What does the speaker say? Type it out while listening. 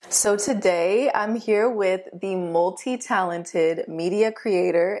So today I'm here with the multi-talented media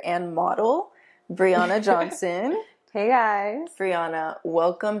creator and model, Brianna Johnson. Hey guys. Brianna,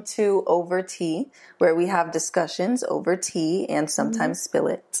 welcome to Over Tea, where we have discussions over tea and sometimes spill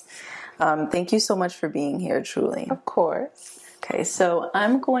it. Thank you so much for being here, truly. Of course. Okay, so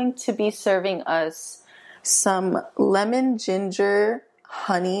I'm going to be serving us some lemon ginger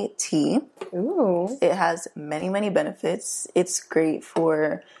honey tea. Ooh. It has many, many benefits. It's great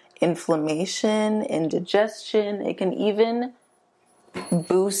for inflammation, indigestion. It can even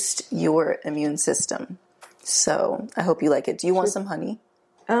boost your immune system. So I hope you like it. Do you want some honey?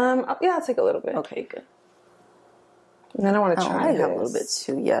 Yeah, I'll take a little bit. Okay, good. And then I want to try I have a little bit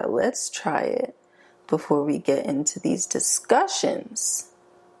too. Yeah, let's try it before we get into these discussions.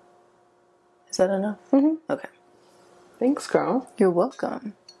 Is that enough? Mm-hmm. Okay. Thanks, girl. You're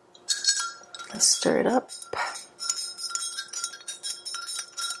welcome. Let's stir it up.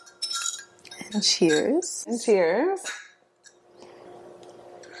 And cheers. And cheers.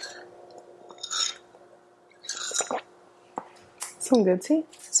 Some good tea.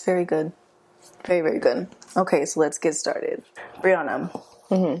 It's very good. Very, very good. Okay, so let's get started. Brianna,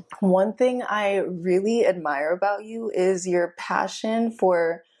 one thing I really admire about you is your passion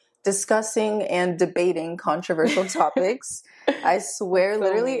for discussing and debating controversial topics. I swear,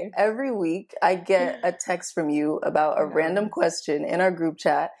 literally every week I get a text from you about a random question in our group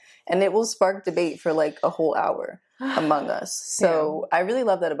chat, and it will spark debate for like a whole hour among us. So I really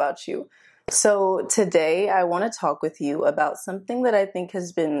love that about you. So today I want to talk with you about something that I think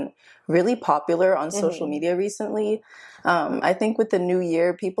has been really popular on social media recently. I think with the new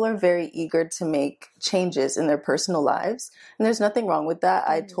year, people are very eager to make changes in their personal lives. And there's nothing wrong with that.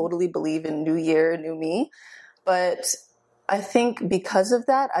 I totally believe in new year, new me. But I think because of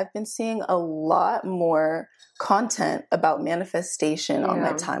that, I've been seeing a lot more content about manifestation on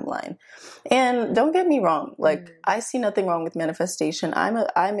my timeline. And don't get me wrong, like I see nothing wrong with manifestation.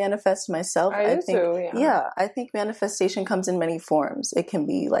 I manifest myself. I think I think manifestation comes in many forms. It can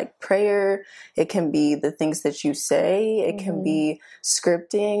be like prayer, it can be the things that you say, it can be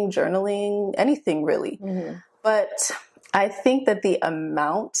scripting, journaling, anything really. But I think that the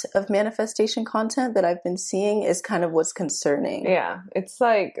amount of manifestation content that I've been seeing is kind of what's concerning. Yeah, it's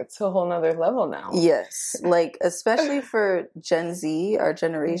like, it's a whole nother level now. Yes, like especially for Gen Z, our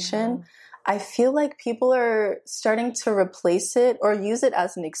generation, I feel like people are starting to replace it or use it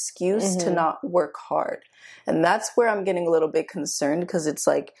as an excuse to not work hard. And that's where I'm getting a little bit concerned because it's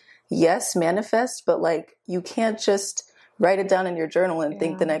like, yes, manifest, but like you can't just write it down in your journal and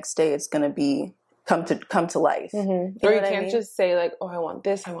think the next day it's going to be come to life. Or you can't just say like, oh, I want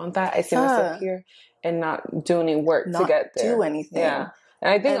this, I want that, I see myself here, and not do any work to get there. Do anything. Yeah. And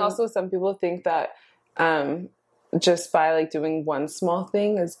I think also some people think that just by like doing one small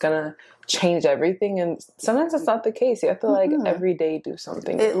thing is gonna change everything, and sometimes that's not the case. You have to like every day do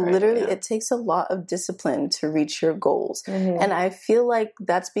something. It literally it takes a lot of discipline to reach your goals, and I feel like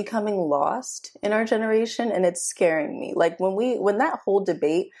that's becoming lost in our generation, and it's scaring me. Like when that whole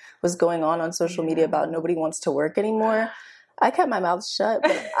debate was going on social media about nobody wants to work anymore, I kept my mouth shut,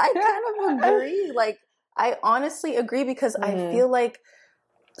 but I kind of agree. Like I honestly agree because I feel like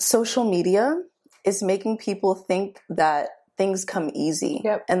social media is making people think that things come easy.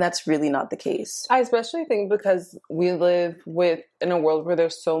 And that's really not the case. I especially think because we live in a world where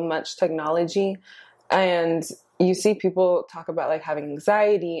there's so much technology, and you see people talk about like having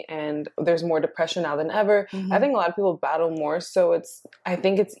anxiety, and there's more depression now than ever. I think a lot of people battle more. So I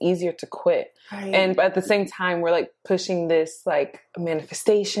think it's easier to quit. But at the same time, we're like pushing this like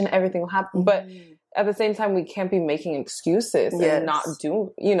manifestation, everything will happen. But at the same time, we can't be making excuses and not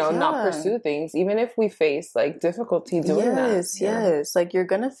do, not pursue things, even if we face like difficulty doing that. Yes. Like you're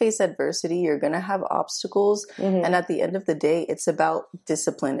going to face adversity. You're going to have obstacles. And at the end of the day, it's about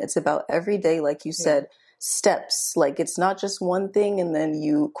discipline. It's about every day, like you said, steps. Like it's not just one thing and then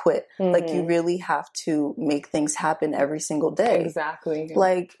you quit. Like you really have to make things happen every single day. Exactly.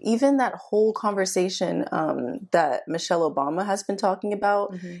 Like even that whole conversation that Michelle Obama has been talking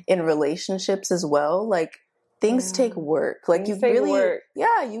about in relationships as well. Like things take work. Like you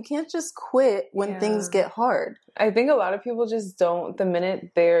can't just quit when things get hard. I think a lot of people just don't, the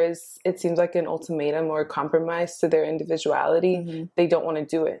minute it seems like an ultimatum or a compromise to their individuality, they don't want to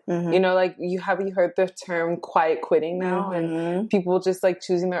do it. Like you heard the term quiet quitting now, and people just like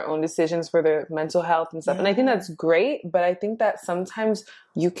choosing their own decisions for their mental health and stuff. And I think that's great, but I think that sometimes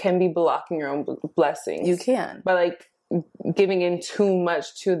you can be blocking your own blessings. You can. By like giving in too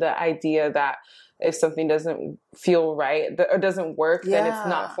much to the idea that if something doesn't feel right or doesn't work, then it's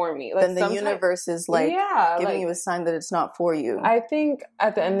not for me. Like, then the universe is like giving you a sign that it's not for you. I think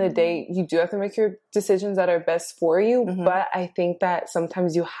at the end of the day, you do have to make your decisions that are best for you. But I think that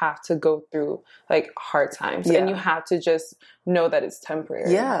sometimes you have to go through like hard times and you have to just know that it's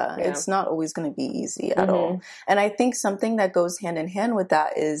temporary. Yeah. It's not always going to be easy at all. And I think something that goes hand in hand with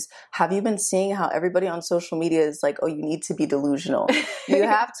that is, have you been seeing how everybody on social media is like, oh, you need to be delusional. You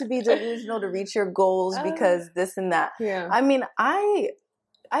have to be delusional to reach your goals because this and that. Yeah. I mean, I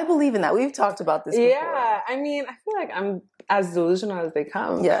believe in that. We've talked about this before. Yeah. I mean, I feel like I'm as delusional as they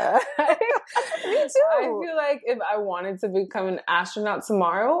come. Yeah. Me too. I feel like if I wanted to become an astronaut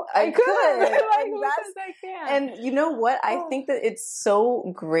tomorrow, I could. Like, who says I can? And you know what? I think that it's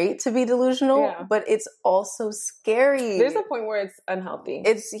so great to be delusional, but it's also scary. There's a point where it's unhealthy.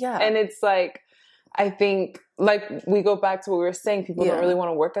 And it's like, I think, like, we go back to what we were saying, people don't really want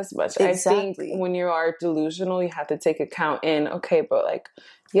to work as much. Exactly. I think when you are delusional, you have to take account in, okay, but like,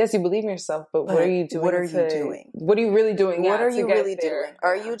 yes, you believe in yourself, but what are you doing? What are you doing? What are you really doing? What are you really doing?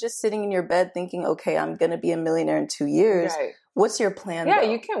 Are you just sitting in your bed thinking, okay, I'm going to be a millionaire in 2 years? Right. What's your plan? Yeah,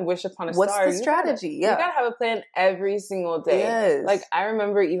 you can't wish upon a star. What's the strategy? You gotta have a plan every single day. Yes. Like, I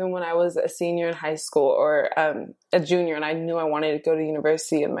remember even when I was a senior in high school or a junior and I knew I wanted to go to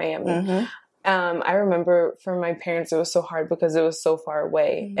university in Miami. I remember for my parents, it was so hard because it was so far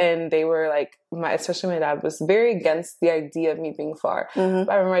away. And they were like, especially my dad was very against the idea of me being far. But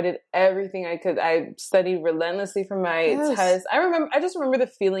I remember I did everything I could. I studied relentlessly for my test. I just remember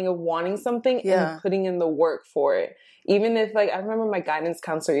the feeling of wanting something and putting in the work for it. Even if, like, I remember my guidance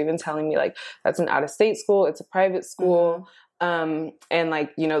counselor even telling me, like, that's an out-of-state school, it's a private school. And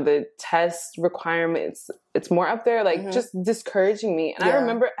like, you know, the test requirements, it's more up there, like just discouraging me. And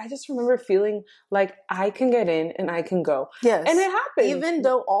I just remember feeling like I can get in and I can go. Yes. And it happened. Even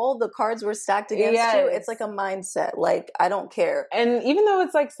though all the cards were stacked against you, it's like a mindset. Like, I don't care. And even though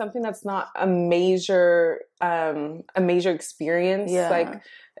it's like something that's not a major experience, like,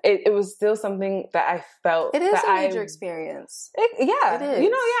 it was still something that I felt. It is a major experience. It is. You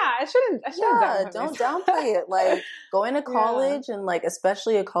know, I shouldn't. Don't downplay it. Like, going to college and like,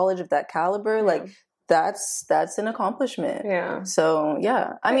 especially a college of that caliber, like that's an accomplishment. Yeah. So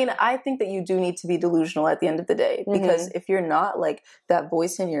I mean, I think that you do need to be delusional at the end of the day, because if you're not, like, that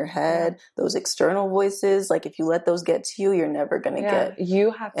voice in your head, those external voices, like, if you let those get to you, you're never going to get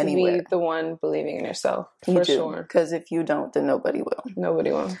You have to anywhere. Be the one believing in yourself. For sure. Because if you don't, then nobody will.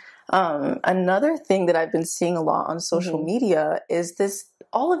 Nobody will. Another thing that I've been seeing a lot on social media is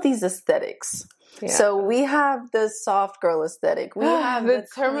all of these aesthetics. Yeah. So we have the soft girl aesthetic. We have the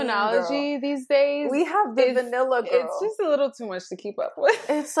terminology these days. We have the vanilla girl. It's just a little too much to keep up with.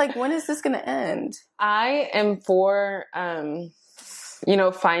 It's like, when is this going to end? I am for,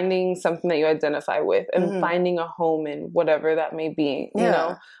 finding something that you identify with and finding a home in whatever that may be, you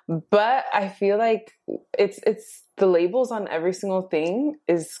know. But I feel like it's the labels on every single thing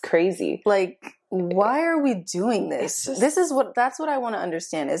is crazy. Like, why are we doing this? That's what I want to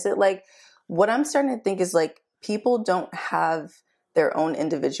understand. Is it like, what I'm starting to think is like, people don't have their own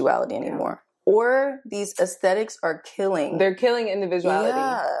individuality anymore. Or these aesthetics are killing. They're killing individuality.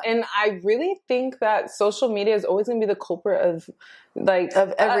 Yeah. And I really think that social media is always going to be the culprit of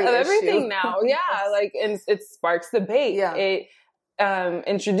everything now. Yeah. Like, and it sparks debate. Yeah. It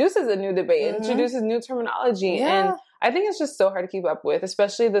introduces a new debate, introduces new terminology. Yeah. And I think it's just so hard to keep up with,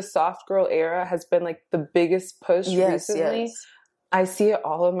 especially the soft girl era has been like the biggest push recently. Yes. I see it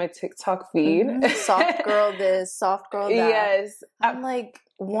all on my TikTok feed. Soft girl this, soft girl that. Yes. I'm like,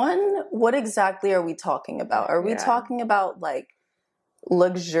 what exactly are we talking about? Are we talking about like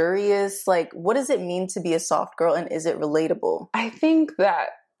luxurious, like, what does it mean to be a soft girl, and is it relatable? I think that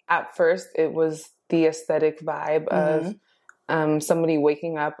at first it was the aesthetic vibe of somebody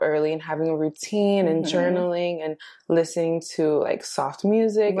waking up early and having a routine and journaling and listening to like soft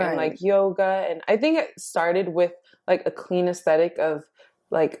music and like yoga. And I think it started with like a clean aesthetic of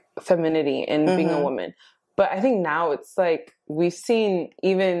like femininity and being a woman. But I think now it's like, we've seen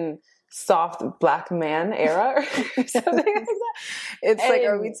even soft black man era or something like that. It's like,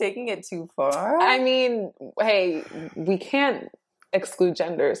 are we taking it too far? I mean, hey, we can't exclude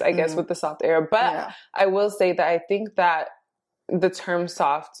genders, I guess, with the soft era. But I will say that I think that the term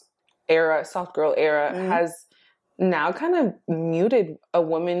soft girl era has now kind of muted a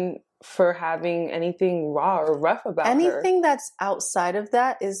woman for having anything raw or rough about her. Anything that's outside of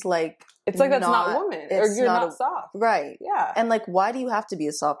that is like it's like that's not woman, or you're not soft. Right. Yeah. And like, why do you have to be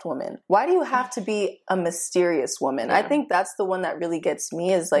a soft woman? Why do you have to be a mysterious woman? Yeah. I think that's the one that really gets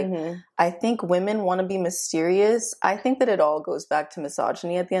me is like, I think women want to be mysterious. I think that it all goes back to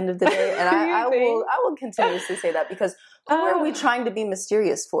misogyny at the end of the day. And I will continuously say that because who are we trying to be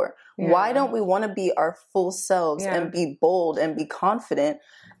mysterious for? Yeah. Why don't we want to be our full selves and be bold and be confident?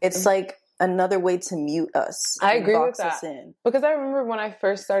 It's like another way to mute us. I agree with that. Because I remember when I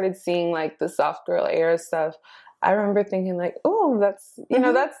first started seeing like the soft girl era stuff, I remember thinking like, oh, that's, you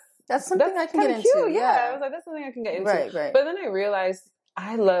know, that's something I can get into. Cute. Yeah. I was like, that's something I can get into. Right. But then I realized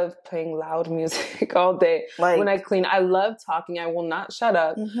I love playing loud music all day. Like, when I clean, I love talking. I will not shut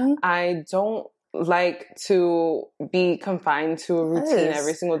up. I don't like to be confined to a routine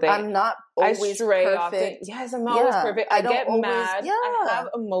every single day. I'm not always perfect. Often. Yes, I'm not always perfect. I get mad. I have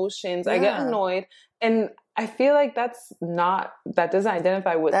emotions. I get annoyed. And I feel like that doesn't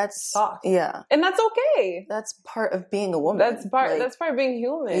identify with soft. Yeah. And that's okay. That's part of being a woman. That's part of being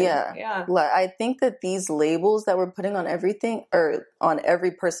human. Yeah. Yeah. Like, I think that these labels that we're putting on everything or on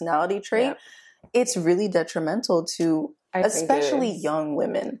every personality trait, it's really detrimental to especially young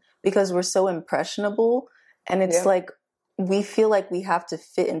women. Because we're so impressionable and it's like we feel like we have to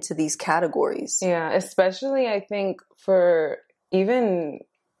fit into these categories. Yeah, especially I think for even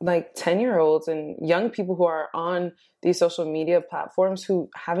like 10-year-olds and young people who are on these social media platforms who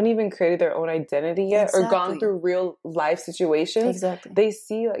haven't even created their own identity yet or gone through real life situations. Exactly. They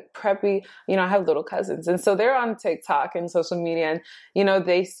see like preppy, you know, I have little cousins and so they're on TikTok and social media and, you know,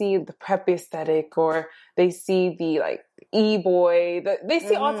 they see the preppy aesthetic or they see the like e-boy, they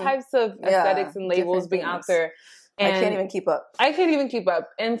see all types of aesthetics and labels being out there. And I can't even keep up.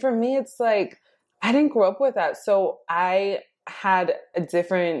 And for me, it's like, I didn't grow up with that. So I had a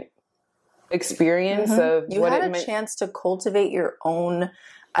different experience of you had a chance to cultivate your own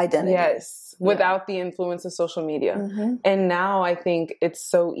identity. Yes. Without the influence of social media. And now I think it's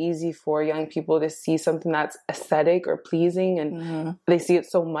so easy for young people to see something that's aesthetic or pleasing and they see it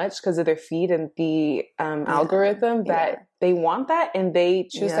so much because of their feed and the algorithm that they want that and they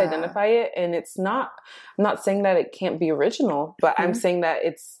choose to identify it. And it's not, I'm not saying that it can't be original, but I'm saying that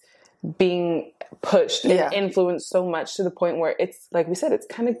it's being pushed and influenced so much to the point where it's, like we said, it's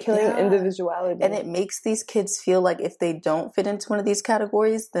kind of killing individuality. And it makes these kids feel like if they don't fit into one of these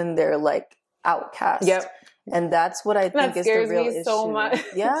categories, then they're like outcast. Yep. And that's what I think is the real issue. So much.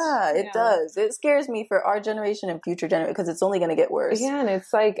 Yeah, it does. It scares me for our generation and future generation because it's only going to get worse. Yeah, and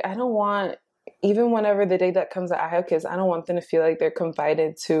it's like, I don't want, even whenever the day that comes that I have kids, I don't want them to feel like they're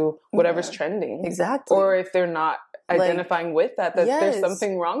confided to whatever's trending. Exactly. Or if they're not identifying with that there's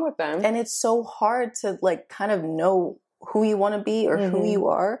something wrong with them. And it's so hard to like kind of know who you want to be or who you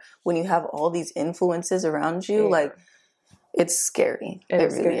are when you have all these influences around you. Like, it's scary.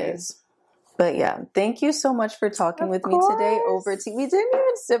 It really is. But yeah, thank you so much for talking with me today over tea. We didn't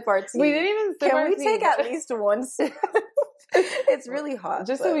even sip our tea. Can we take at least one sip? It's really hot.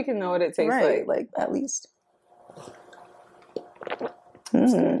 Just so we can know what it tastes like. Like, at least.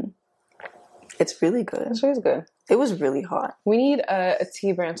 It's really good. It's really good. It was really hot. We need a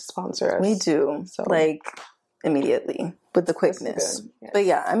tea brand to sponsor us. We do. So. Like, immediately with the quickness. Yes. But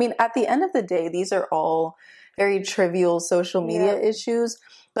yeah, I mean, at the end of the day, these are all very trivial social media issues,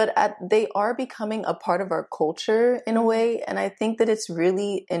 but they are becoming a part of our culture in a way. And I think that it's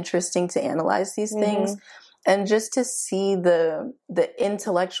really interesting to analyze these things and just to see the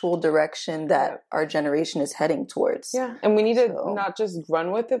intellectual direction that our generation is heading towards. Yeah. And we need to not just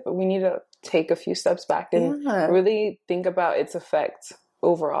run with it, but we need to take a few steps back and really think about its effect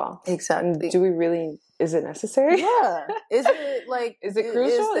overall. Exactly. And do we really, is it necessary? Yeah. Is it like, is it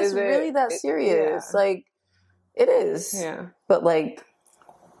crucial? Is it really that serious? Like, it is. Yeah. But like,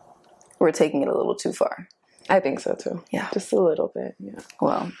 we're taking it a little too far. I think so too. Yeah. Just a little bit. Yeah.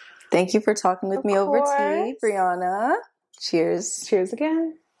 Well, thank you for talking with me over tea, Brianna. Cheers. Cheers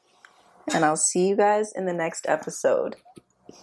again. And I'll see you guys in the next episode.